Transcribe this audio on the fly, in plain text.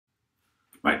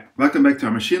Right, welcome back to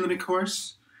our machine learning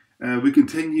course. We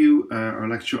continue our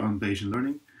lecture on Bayesian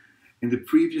learning. In the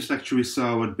previous lecture, we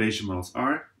saw what Bayesian models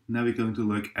are. Now we're going to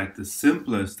look at the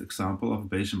simplest example of a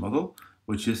Bayesian model,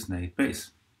 which is naive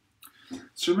Bayes.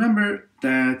 So remember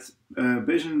that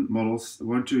Bayesian models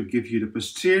want to give you the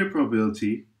posterior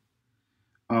probability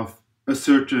of a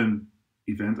certain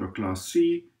event or class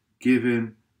C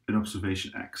given an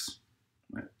observation X.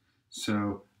 Right?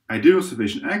 So I do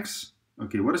observation X.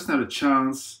 Okay, what is now the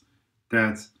chance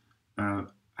that I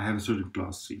have a certain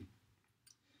class C?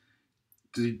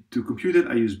 To compute it,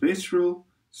 I use Bayes' rule.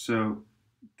 So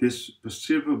this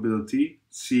posterior probability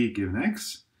C given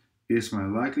X is my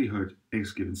likelihood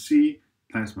X given C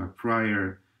times my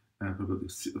prior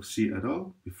probability of C at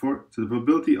all before. So the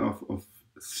probability of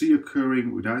C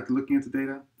occurring without looking at the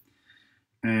data,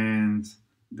 and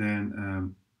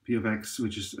then P of X,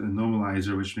 which is a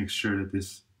normalizer, which makes sure that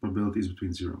this probability is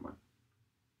between 0 and 1.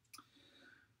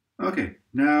 Okay,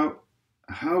 now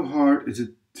how hard is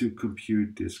it to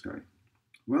compute this guy?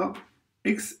 Well,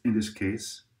 X in this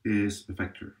case is a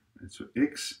vector. Right? So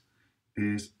X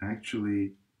is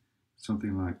actually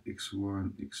something like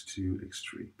x1, x2,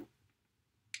 x3.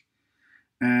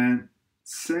 And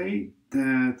say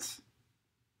that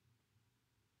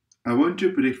I want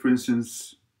to predict, for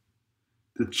instance,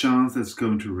 the chance that it's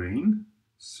going to rain.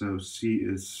 So C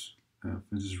is, for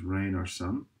instance, rain or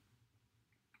sun.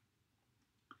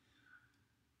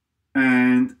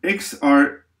 And X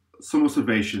are some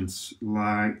observations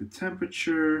like the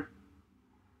temperature,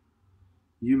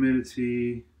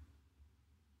 humidity,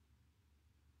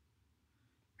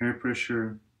 air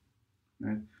pressure,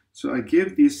 right? So I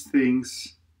give these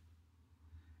things,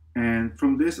 and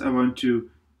from this I want to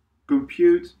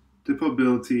compute the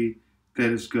probability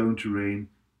that it's going to rain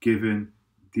given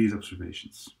these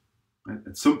observations. Right?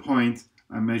 At some point,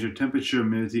 I measure temperature,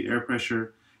 humidity, air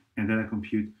pressure, and then I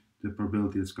compute the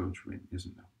probability it's going to rain, yes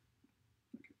or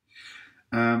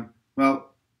no. Okay.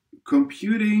 Well,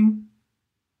 computing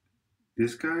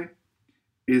this guy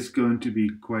is going to be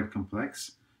quite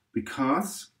complex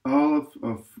because all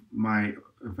of my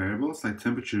variables, like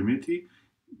temperature, humidity,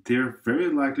 they're very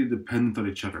likely dependent on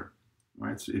each other,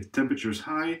 right? So if temperature is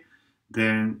high,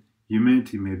 then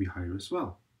humidity may be higher as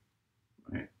well,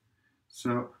 right?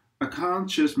 So I can't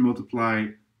just multiply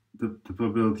the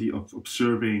probability of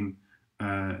observing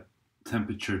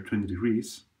temperature 20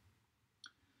 degrees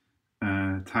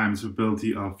times the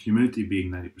probability of humidity being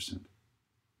 90%,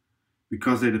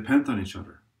 because they depend on each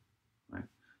other, right?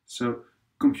 So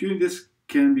computing this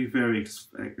can be very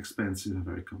expensive and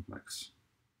very complex.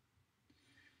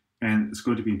 And it's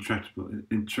going to be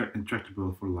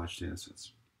intractable for large data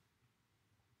sets.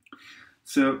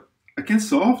 So I can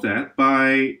solve that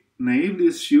by naively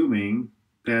assuming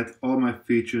that all my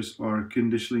features are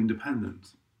conditionally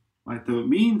independent. Right? That would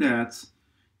mean that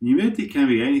humidity can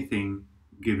be anything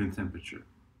given temperature.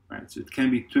 Right? So it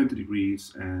can be 20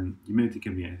 degrees and humidity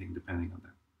can be anything depending on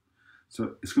that.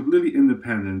 So it's completely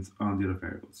independent on the other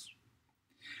variables.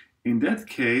 In that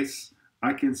case,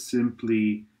 I can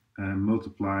simply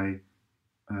multiply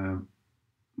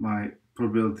my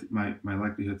probability, my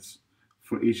likelihoods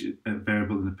for each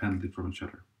variable independently from each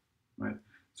other, right?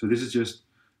 So this is just,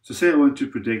 so say I want to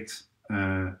predict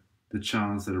the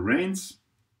chance that it rains,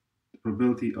 the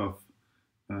probability of,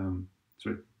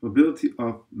 probability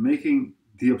of making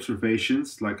the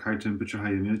observations like high temperature, high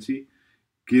humidity,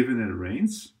 given that it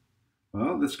rains.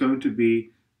 Well, that's going to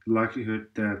be the likelihood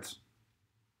that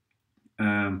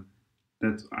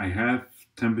that I have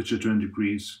temperature 20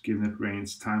 degrees given that it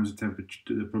rains times the temperature,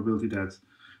 the probability that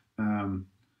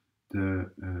the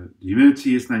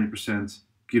humidity is 90%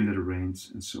 given that it rains,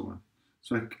 and so on.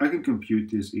 So I can compute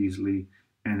this easily,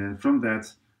 and then from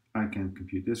that I can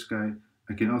compute this guy.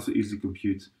 I can also easily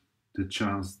compute the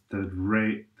chance that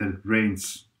it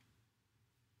rains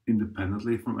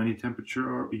independently from any temperature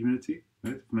or humidity,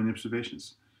 right, from any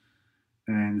observations.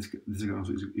 And this I can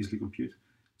also easily compute.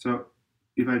 So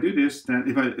if I do this, then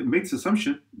if I make this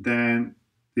assumption, then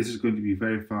this is going to be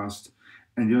very fast.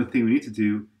 And the other thing we need to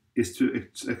do is to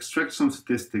extract some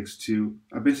statistics to,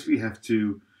 I basically have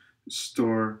to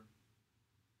store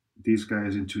these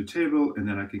guys into a table, and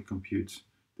then I can compute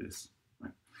this.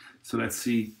 Right? So let's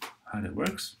see how that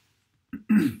works.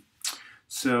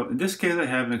 So in this case, I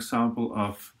have an example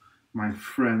of my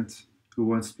friend who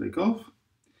wants to play golf.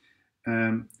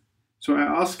 So I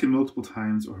ask him multiple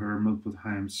times, or her multiple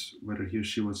times, whether he or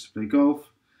she wants to play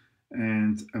golf.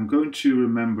 And I'm going to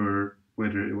remember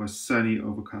whether it was sunny,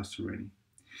 overcast, or rainy.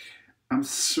 I'm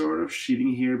sort of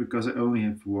cheating here because I only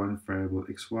have one variable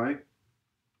xy.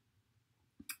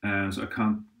 So I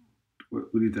can't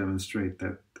really demonstrate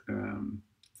that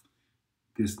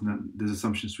this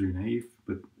assumption is really naive,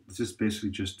 but this is basically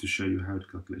just to show you how the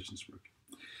calculations work.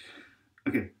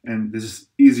 Okay, and this is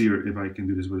easier if I can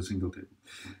do this with a single table.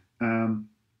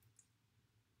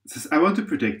 It says I want to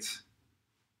predict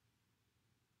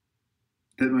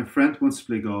that my friend wants to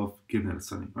play golf given that it's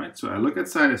sunny, right? So I look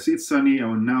outside, I see it's sunny,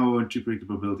 and now I want to predict the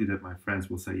probability that my friends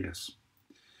will say yes.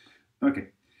 Okay,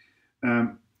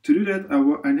 to do that,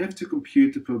 I have to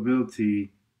compute the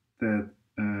probability that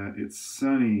it's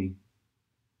sunny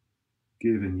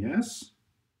given yes,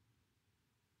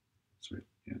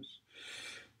 yes,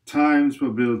 times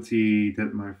probability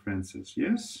that my friend says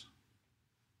yes,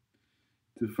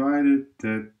 divided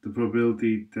that the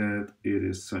probability that it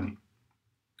is sunny.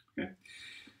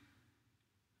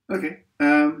 Okay.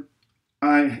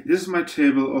 This is my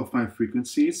table of my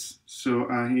frequencies. So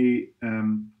I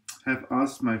have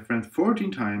asked my friend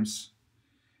 14 times,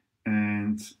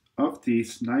 and of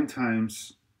these, 9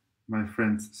 times my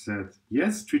friend said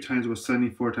yes, 3 times was sunny,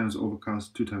 4 times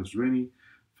overcast, 2 times rainy,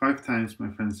 5 times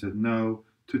my friend said no,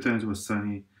 2 times was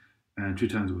sunny, and 2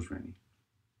 times was rainy.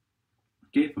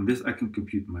 Okay, from this I can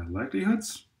compute my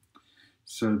likelihoods.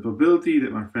 So the probability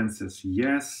that my friend says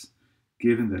yes,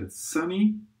 given that it's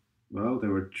sunny, well, there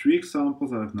were 3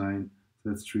 examples out of 9, so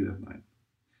that's 3 out of 9.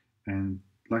 And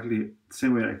likely, the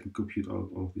same way I can compute all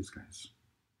of these guys.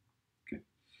 Okay.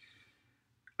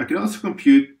 I can also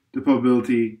compute the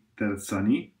probability that it's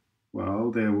sunny.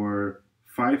 Well, there were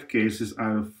 5 cases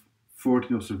out of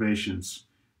 14 observations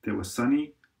that was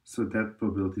sunny, so that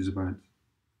probability is about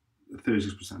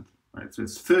 36%, right? So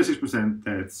it's 36%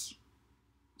 that it's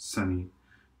sunny.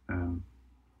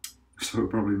 So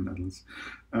probably in the Netherlands,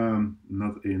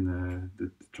 not in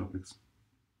the tropics.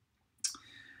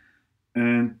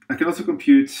 And I can also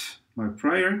compute my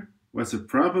prior. What's the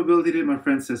probability that my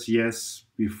friend says yes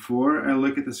before I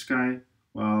look at the sky?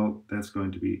 Well, that's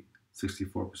going to be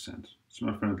 64%. So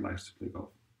my friend likes to play golf.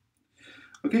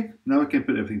 Okay, now I can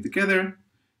put everything together.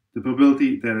 The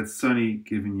probability that it's sunny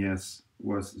given yes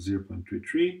was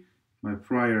 0.33. My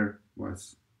prior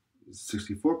was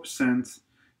 64%.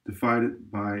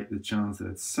 Divided by the chance that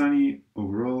it's sunny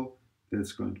overall,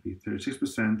 that's going to be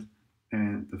 36%,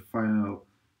 and the final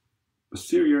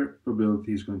posterior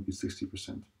probability is going to be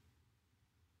 60%.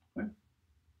 Right?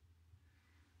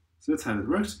 So that's how it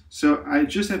works. So I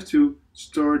just have to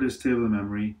store this table in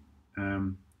memory,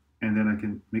 and then I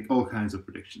can make all kinds of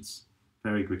predictions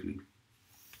very quickly.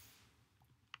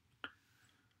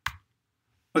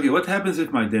 Okay, what happens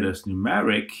if my data is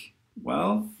numeric?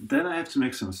 Well, then I have to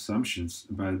make some assumptions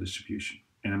about the distribution.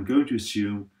 And I'm going to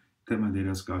assume that my data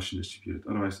is Gaussian distributed.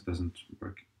 Otherwise, it doesn't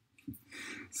work.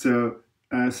 So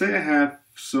say I have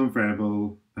some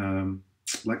variable,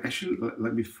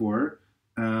 like before,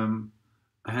 I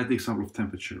had the example of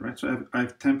temperature, right? So I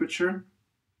have temperature.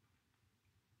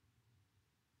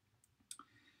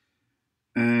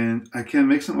 And I can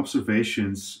make some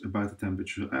observations about the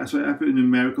temperature. So I have a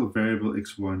numerical variable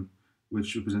x1,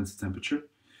 which represents the temperature.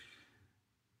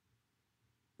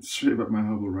 Sorry about my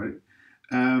horrible writing.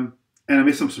 And I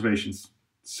make some observations.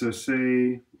 So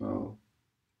say, well,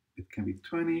 it can be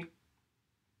 20.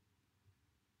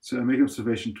 So I make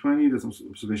observation 20, there's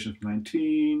observation of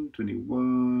 19,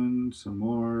 21, some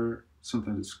more.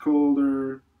 Sometimes it's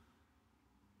colder.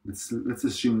 Let's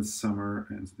assume it's summer,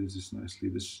 and this is nicely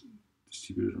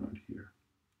distributed around here.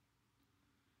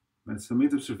 Right, so I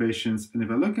made observations, and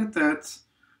if I look at that,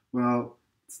 well,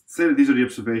 say that these are the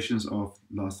observations of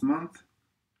last month.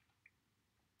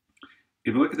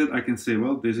 If I look at it, I can say,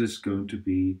 well, this is going to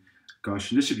be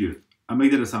Gaussian distributed. I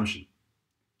make that assumption,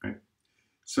 right?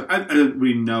 So I don't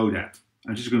really know that.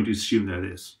 I'm just going to assume that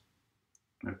it is.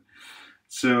 Right?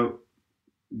 So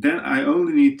then I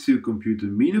only need to compute the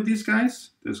mean of these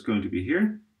guys. That's going to be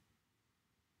here.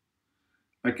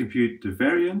 I compute the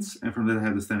variance, and from that I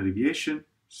have the standard deviation.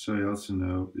 So I also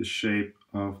know the shape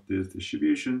of this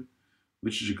distribution,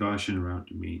 which is a Gaussian around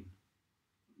the mean.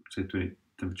 Say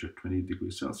temperature 20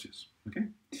 degrees Celsius. Okay.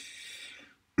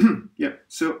 Yeah.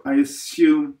 So I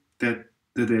assume that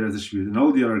the data is distributed, and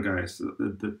all the other guys,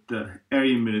 the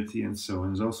area, humidity, and so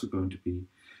on, is also going to be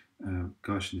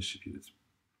Gaussian distributed.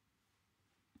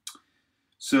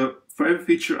 So for every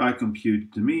feature, I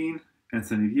compute the mean and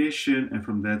standard deviation, and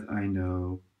from that I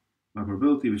know my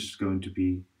probability, which is going to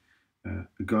be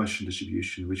a Gaussian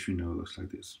distribution, which we know looks like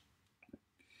this.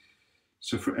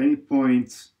 So for any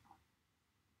point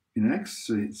in x,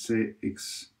 so say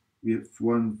x, we have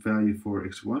one value for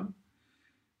x1,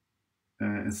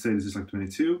 and say this is like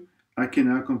 22, I can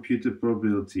now compute the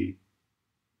probability.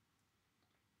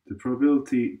 The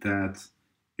probability that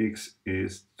x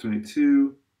is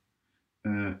 22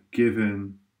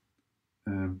 given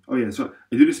Oh yeah, so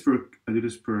I do this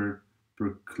per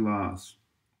class.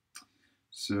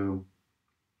 So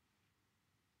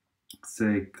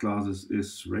say class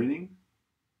is raining,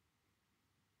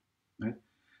 right?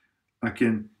 I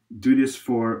can do this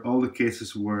for all the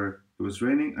cases where it was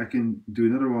raining. I can do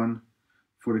another one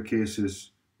for the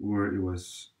cases where it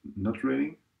was not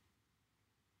raining.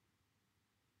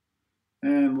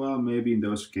 And well, maybe in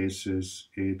those cases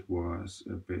it was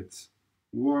a bit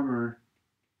warmer.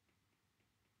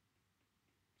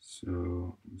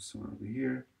 So somewhere over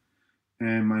here.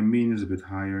 And my mean is a bit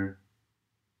higher.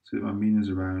 So my mean is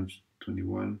around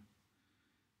 21.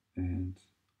 And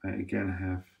I again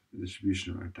have a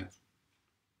distribution around that.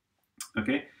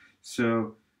 Okay,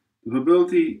 so the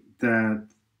probability that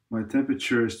my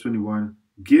temperature is 21,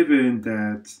 given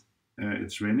that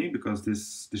it's raining, because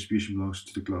this distribution belongs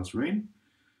to the class rain,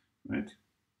 right?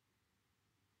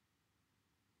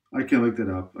 I can look that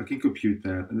up. I can compute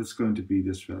that, and it's going to be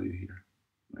this value here.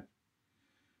 Right?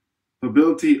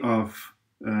 Probability of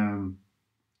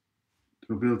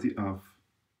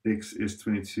x is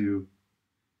 22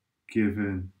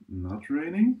 given not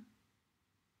raining.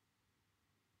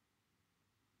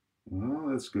 Well,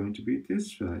 that's going to be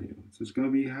this value. So it's going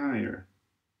to be higher.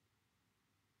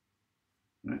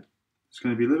 Right? It's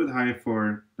going to be a little bit higher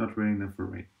for not raining than for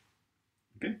rain.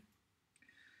 Okay?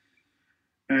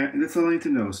 And that's all I need to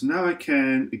know. So now I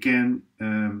can, again,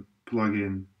 plug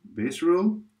in Bayes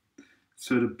rule.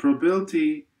 So the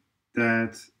probability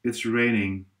that it's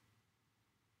raining,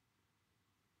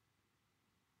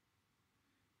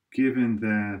 given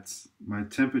that my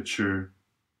temperature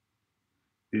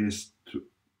is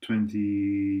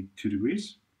 22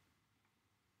 degrees,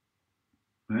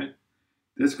 right?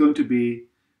 That's going to be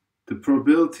the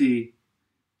probability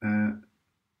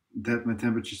that my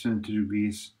temperature is 22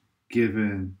 degrees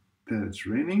given that it's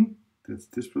raining. That's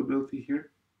this probability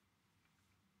here.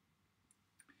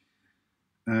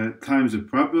 Times the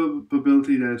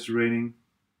probability that it's raining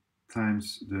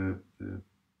times the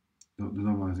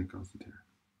normalizing constant here.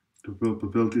 The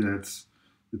probability that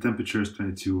the temperature is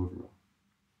 22 overall.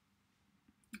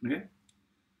 Okay?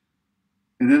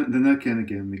 And then I can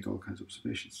again make all kinds of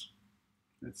observations.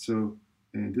 Right? So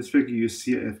in this figure you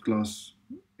see I have class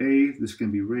A, this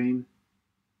can be rain,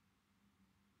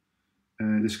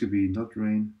 this could be not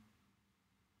rain,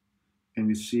 and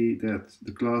we see that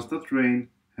the class not rain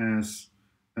has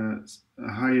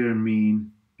a higher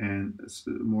mean and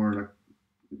more like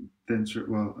denser,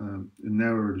 well, a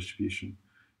narrower distribution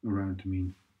around the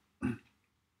mean.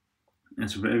 And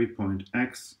so for every point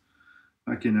x,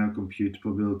 I can now compute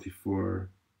probability for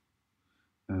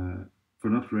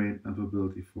not rain and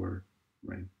probability for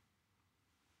rain.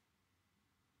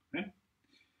 Okay,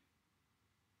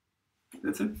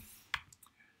 that's it.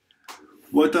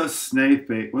 What does naive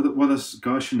Bayes, what does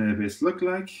Gaussian naive Bayes look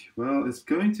like? Well, it's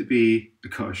going to be a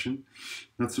Gaussian,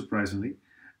 not surprisingly.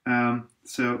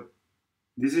 So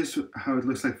this is how it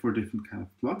looks like for different kind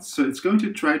of plots. So it's going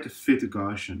to try to fit a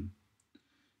Gaussian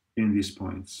in these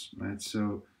points, right?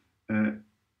 So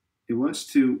it wants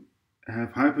to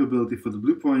have high probability for the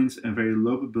blue points and very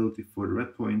low probability for the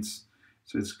red points.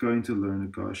 So it's going to learn a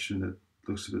Gaussian that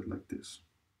looks a bit like this.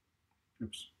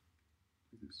 Oops,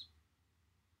 like this.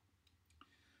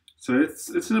 So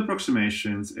it's an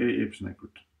approximation, it's 88%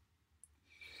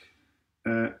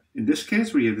 accurate. In this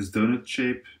case, where you have this donut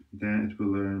shape, then it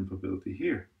will learn probability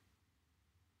here.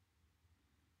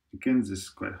 Again, this is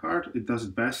quite hard. It does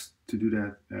its best to do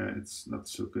that. It's not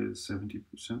so good at 70%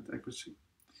 accuracy.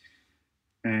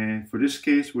 And for this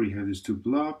case, where you have these two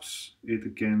blobs, it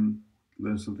again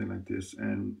learns something like this,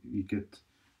 and you get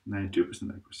 92%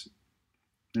 accuracy,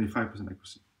 95%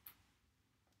 accuracy.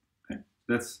 Okay,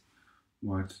 that's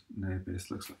what naive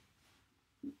Bayes looks like.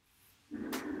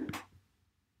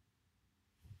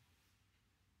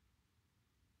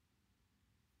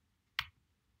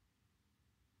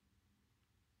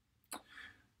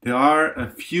 There are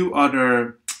a few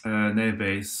other naive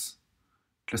Bayes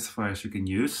classifiers you can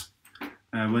use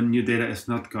when your data is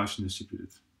not Gaussian distributed.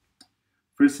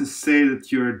 For instance, say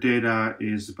that your data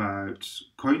is about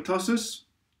coin tosses,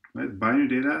 right? Binary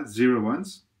data, 0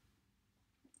 1s.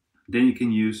 Then you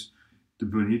can use the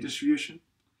Bernoulli distribution.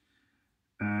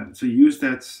 So use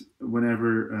that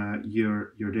whenever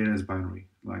your data is binary,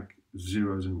 like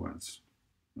zeros and ones,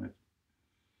 right?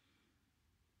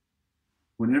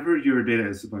 Whenever your data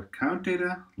is about count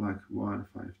data, like 1,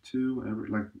 5, 2, whatever,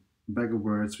 like bag of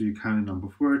words where you count a number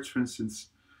of words, for instance,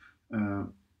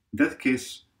 in that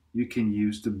case, you can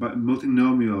use the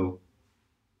multinomial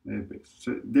database.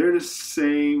 So they're the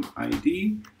same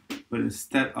ID, but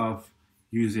instead of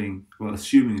using, well,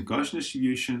 assuming a Gaussian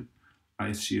distribution, I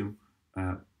assume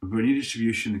a Bernoulli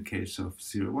distribution in case of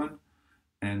 0, 1,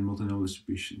 and multinomial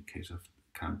distribution in case of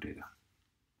count data.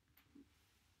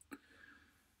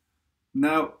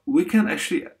 Now, we can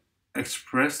actually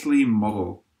expressly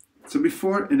model. So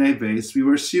before in a base, we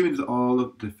were assuming that all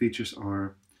of the features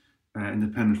are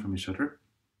independent from each other.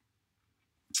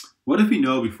 What if we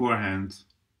know beforehand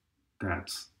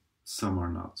that some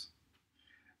are not?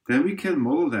 Then we can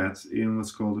model that in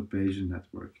what's called a Bayesian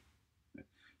network.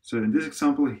 So in this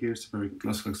example, here's a very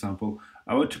classical example.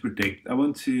 I want to predict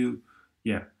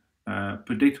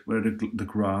whether the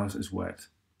grass is wet.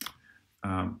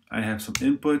 I have some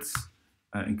inputs,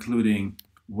 including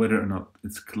whether or not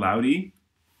it's cloudy.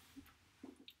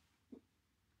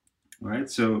 Right,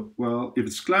 so, well, if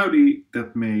it's cloudy,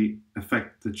 that may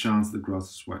affect the chance the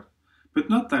grass is wet, but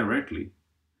not directly,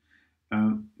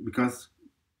 because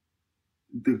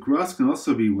the grass can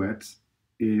also be wet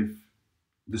if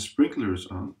the sprinkler is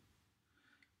on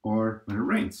or when it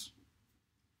rains.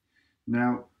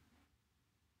 Now,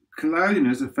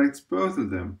 cloudiness affects both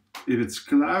of them. If it's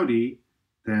cloudy,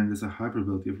 then there's a high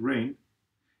probability of rain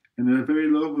and a very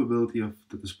low probability of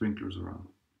that the sprinklers are on.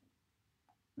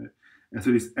 Right? And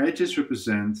so these edges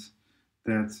represent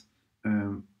that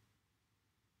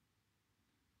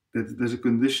that there's a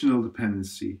conditional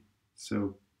dependency.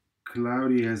 So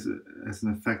cloudy has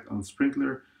an effect on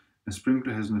sprinkler, and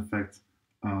sprinkler has an effect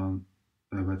on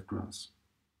wet grass.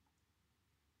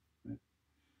 Right?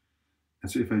 And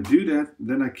so if I do that,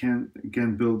 then I can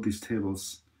again build these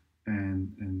tables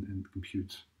and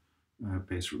compute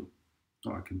Bayes rule.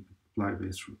 Or I can apply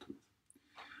Bayes rule to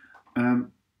it.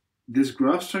 This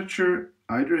graph structure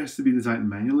either has to be designed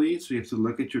manually, so you have to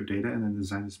look at your data and then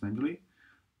design this manually,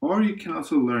 or you can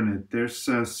also learn it. There's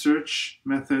search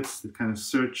methods that kind of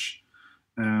search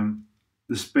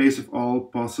the space of all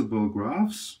possible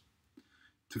graphs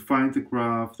to find the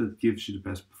graph that gives you the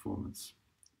best performance.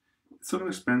 It's sort of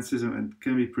expensive and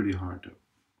can be pretty hard though.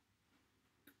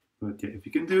 But yeah, if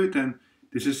you can do it, then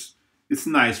it's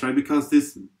nice, right? Because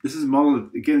this is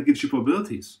modeled, again, it gives you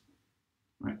probabilities,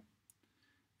 right?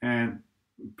 And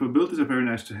probabilities are very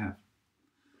nice to have.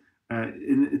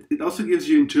 It also gives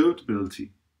you interpretability.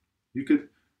 You could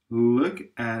look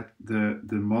at the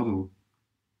model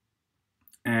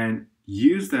and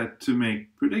use that to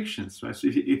make predictions, right? So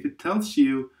if it tells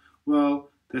you, well,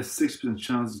 there's 6%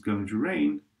 chance it's going to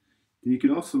rain, then you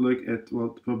can also look at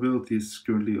what the probability is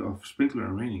currently of sprinkler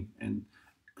and raining, and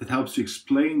that helps you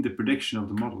explain the prediction of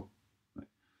the model. Right?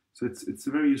 So it's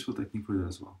a very useful technique for that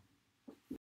as well.